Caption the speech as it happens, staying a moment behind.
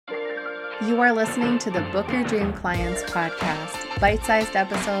You are listening to the Book Your Dream Clients podcast, bite-sized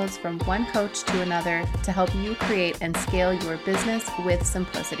episodes from one coach to another to help you create and scale your business with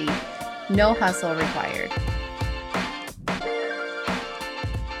simplicity. No hustle required.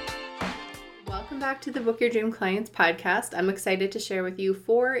 Welcome back to the Book Your Dream Clients podcast. I'm excited to share with you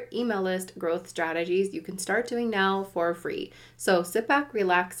 4 email list growth strategies you can start doing now for free. So sit back,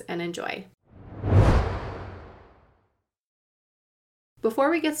 relax, and enjoy.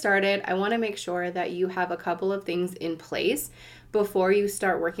 Before we get started, I want to make sure that you have a couple of things in place before you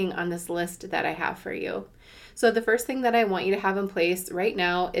start working on this list that I have for you. So the first thing that I want you to have in place right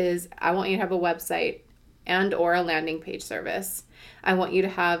now is I want you to have a website and or a landing page service. I want you to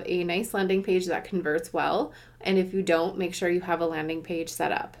have a nice landing page that converts well. And if you don't, make sure you have a landing page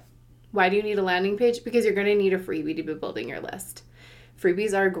set up. Why do you need a landing page? Because you're going to need a freebie to be building your list.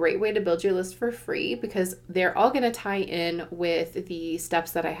 Freebies are a great way to build your list for free because they're all going to tie in with the steps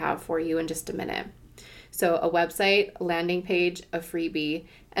that I have for you in just a minute. So a website, landing page, a freebie,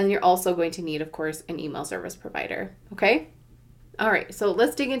 and you're also going to need, of course, an email service provider. Okay? All right, so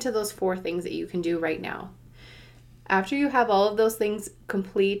let's dig into those 4 things that you can do right now. After you have all of those things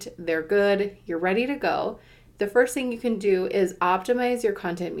complete, they're good, you're ready to go, the first thing you can do is optimize your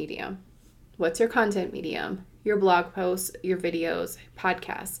content medium. What's your content medium? Your blog posts, your videos,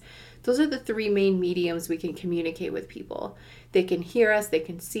 podcasts. Those are the 3 main mediums we can communicate with people. They can hear us, they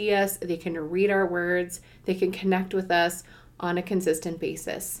can see us, they can read our words, they can connect with us on a consistent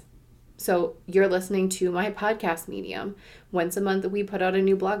basis. So you're listening to my podcast medium. Once a month, we put out a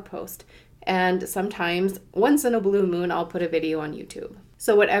new blog post. And sometimes, once in a blue moon, I'll put a video on YouTube.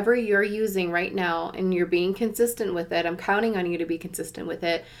 So whatever you're using right now and you're being consistent with it, I'm counting on you to be consistent with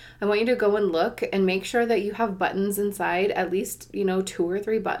it. I want you to go and look and make sure that you have buttons inside, at least, 2 or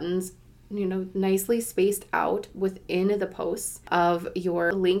 3 buttons, nicely spaced out within the posts of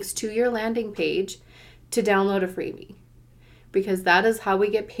your links to your landing page to download a freebie. Because that is how we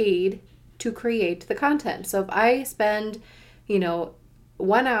get paid to create the content. So if I spend,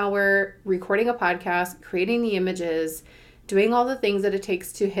 1 hour recording a podcast, creating the images, doing all the things that it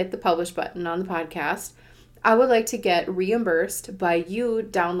takes to hit the publish button on the podcast, I would like to get reimbursed by you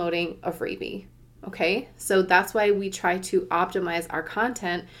downloading a freebie. Okay? So that's why we try to optimize our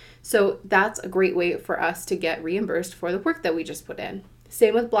content. So that's a great way for us to get reimbursed for the work that we just put in.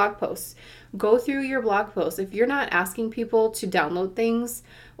 Same with blog posts. Go through your blog posts. If you're not asking people to download things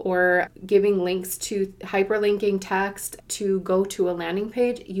or giving links to hyperlinking text to go to a landing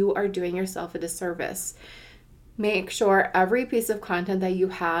page, you are doing yourself a disservice. Make sure every piece of content that you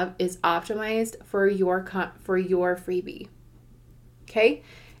have is optimized for your freebie. Okay?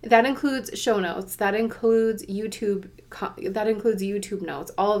 That includes show notes, that includes YouTube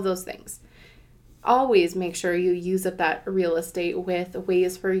notes, all of those things. Always make sure you use up that real estate with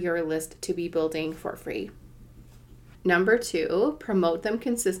ways for your list to be building for free. Number 2, promote them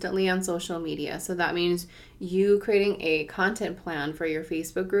consistently on social media. So that means you creating a content plan for your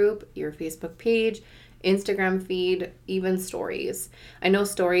Facebook group, your Facebook page, Instagram feed, even stories. I know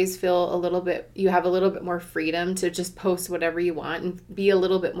stories feel you have a little bit more freedom to just post whatever you want and be a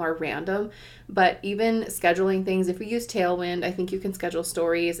little bit more random. But even scheduling things, if you use Tailwind, I think you can schedule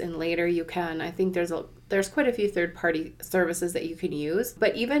stories and later you can. I think there's quite a few third-party services that you can use.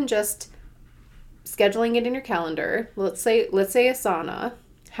 But even just scheduling it in your calendar, let's say Asana,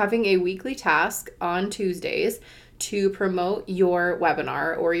 having a weekly task on Tuesdays to promote your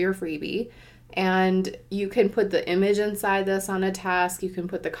webinar or your freebie. And you can put the image inside this on a task. You can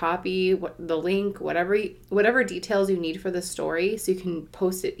put the copy, the link, whatever details you need for the story so you can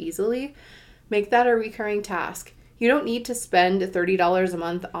post it easily. Make that a recurring task. You don't need to spend $30 a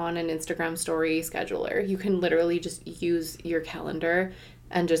month on an Instagram story scheduler. You can literally just use your calendar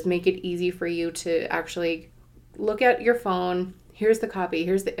and just make it easy for you to actually look at your phone. Here's the copy,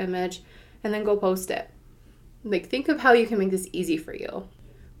 here's the image, and then go post it. Think of how you can make this easy for you.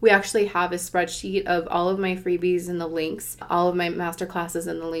 We actually have a spreadsheet of all of my freebies and the links, all of my masterclasses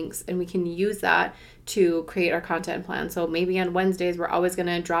and the links, and we can use that to create our content plan. So maybe on Wednesdays, we're always going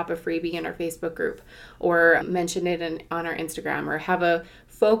to drop a freebie in our Facebook group or mention it on our Instagram or have a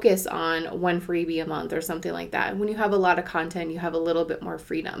focus on 1 freebie a month or something like that. When you have a lot of content, you have a little bit more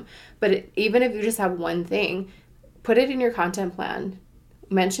freedom. But even if you just have one thing, put it in your content plan.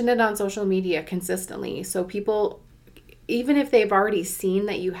 Mention it on social media consistently so people, even if they've already seen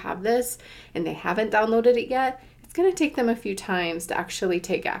that you have this and they haven't downloaded it yet, it's going to take them a few times to actually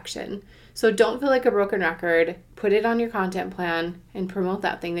take action. So don't feel like a broken record. Put it on your content plan and promote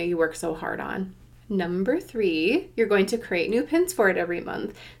that thing that you work so hard on. Number 3, you're going to create new pins for it every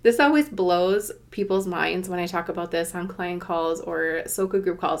month. This always blows people's minds when I talk about this on client calls or Soka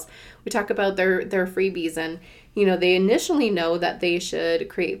group calls. We talk about their freebies, and they initially know that they should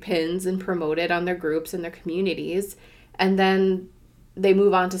create pins and promote it on their groups and their communities, and then they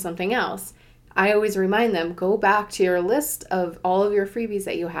move on to something else. I always remind them, go back to your list of all of your freebies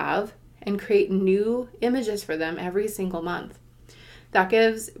that you have and create new images for them every single month. That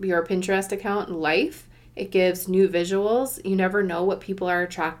gives your Pinterest account life. It gives new visuals. You never know what people are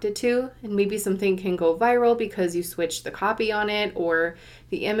attracted to, and maybe something can go viral because you switched the copy on it or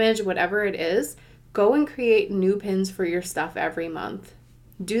the image, whatever it is. Go and create new pins for your stuff every month.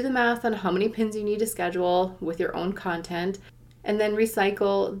 Do the math on how many pins you need to schedule with your own content, and then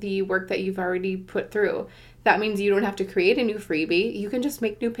recycle the work that you've already put through. That means you don't have to create a new freebie. You can just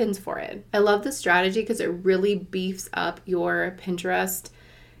make new pins for it. I love this strategy because it really beefs up your Pinterest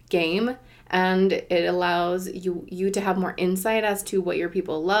game, and it allows you to have more insight as to what your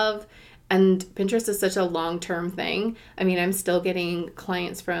people love. And Pinterest is such a long-term thing. I mean, I'm still getting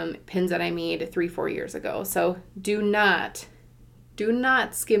clients from pins that I made 3-4 years ago. So do not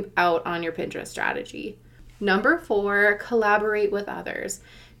skimp out on your Pinterest strategy. Number 4, collaborate with others.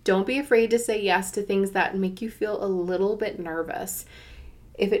 Don't be afraid to say yes to things that make you feel a little bit nervous.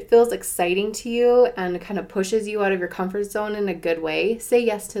 If it feels exciting to you and kind of pushes you out of your comfort zone in a good way, say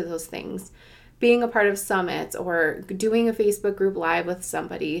yes to those things. Being a part of summits or doing a Facebook group live with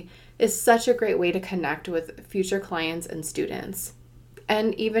somebody is such a great way to connect with future clients and students.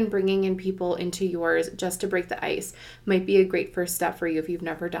 And even bringing in people into yours just to break the ice might be a great first step for you if you've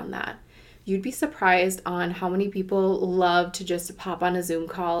never done that. You'd be surprised on how many people love to just pop on a Zoom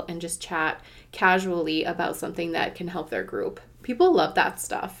call and just chat casually about something that can help their group. People love that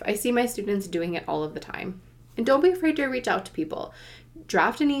stuff. I see my students doing it all of the time. And don't be afraid to reach out to people.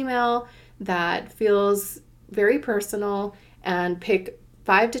 Draft an email that feels very personal and pick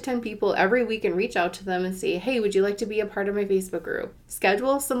 5 to 10 people every week and reach out to them and say, hey, would you like to be a part of my Facebook group?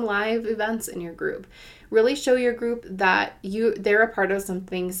 Schedule some live events in your group. Really show your group that they're a part of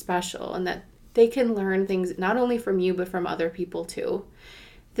something special and that they can learn things not only from you, but from other people too.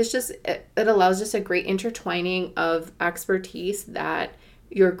 It allows just a great intertwining of expertise that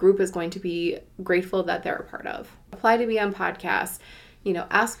your group is going to be grateful that they're a part of. Apply to be on podcasts.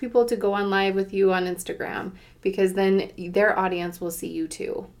 Ask people to go on live with you on Instagram, because then their audience will see you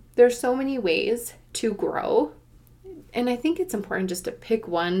too. There's so many ways to grow, and I think it's important just to pick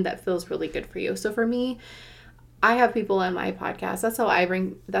one that feels really good for you. So for me, I have people on my podcast. That's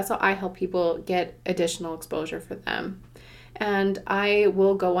how I help people get additional exposure for them. And I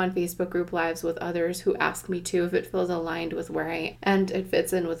will go on Facebook group lives with others who ask me to if it feels aligned with where I am and it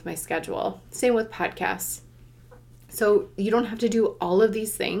fits in with my schedule. Same with podcasts. So you don't have to do all of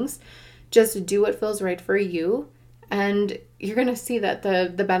these things. Just do what feels right for you. And you're going to see that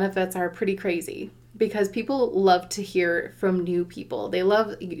the benefits are pretty crazy, because people love to hear from new people. They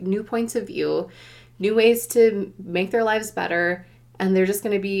love new points of view, new ways to make their lives better. And they're just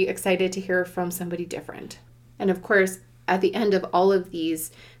going to be excited to hear from somebody different. And of course, at the end of all of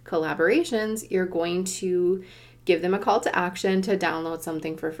these collaborations, you're going to give them a call to action to download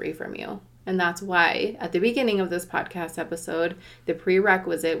something for free from you. And that's why at the beginning of this podcast episode, the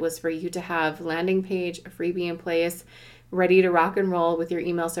prerequisite was for you to have landing page, a freebie in place, ready to rock and roll with your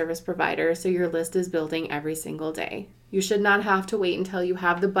email service provider so your list is building every single day. You should not have to wait until you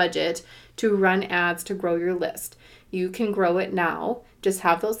have the budget to run ads to grow your list. You can grow it now. Just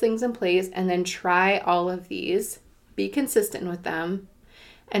have those things in place and then try all of these. Be consistent with them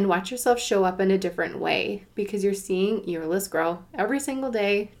and watch yourself show up in a different way, because you're seeing your list grow every single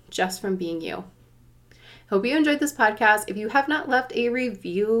day just from being you. Hope you enjoyed this podcast. If you have not left a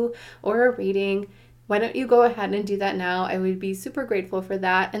review or a rating, why don't you go ahead and do that now? I would be super grateful for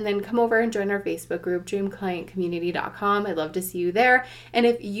that. And then come over and join our Facebook group, dreamclientcommunity.com. I'd love to see you there. And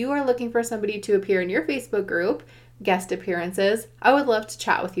if you are looking for somebody to appear in your Facebook group, guest appearances, I would love to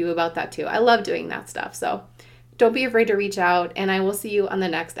chat with you about that too. I love doing that stuff. So don't be afraid to reach out, and I will see you on the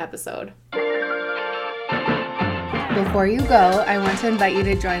next episode. Before you go, I want to invite you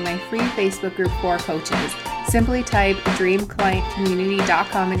to join my free Facebook group for coaches. Simply type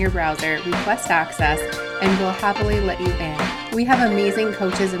dreamclientcommunity.com in your browser, request access, and we'll happily let you in. We have amazing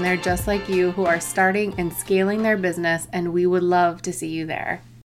coaches in there just like you who are starting and scaling their business, and we would love to see you there.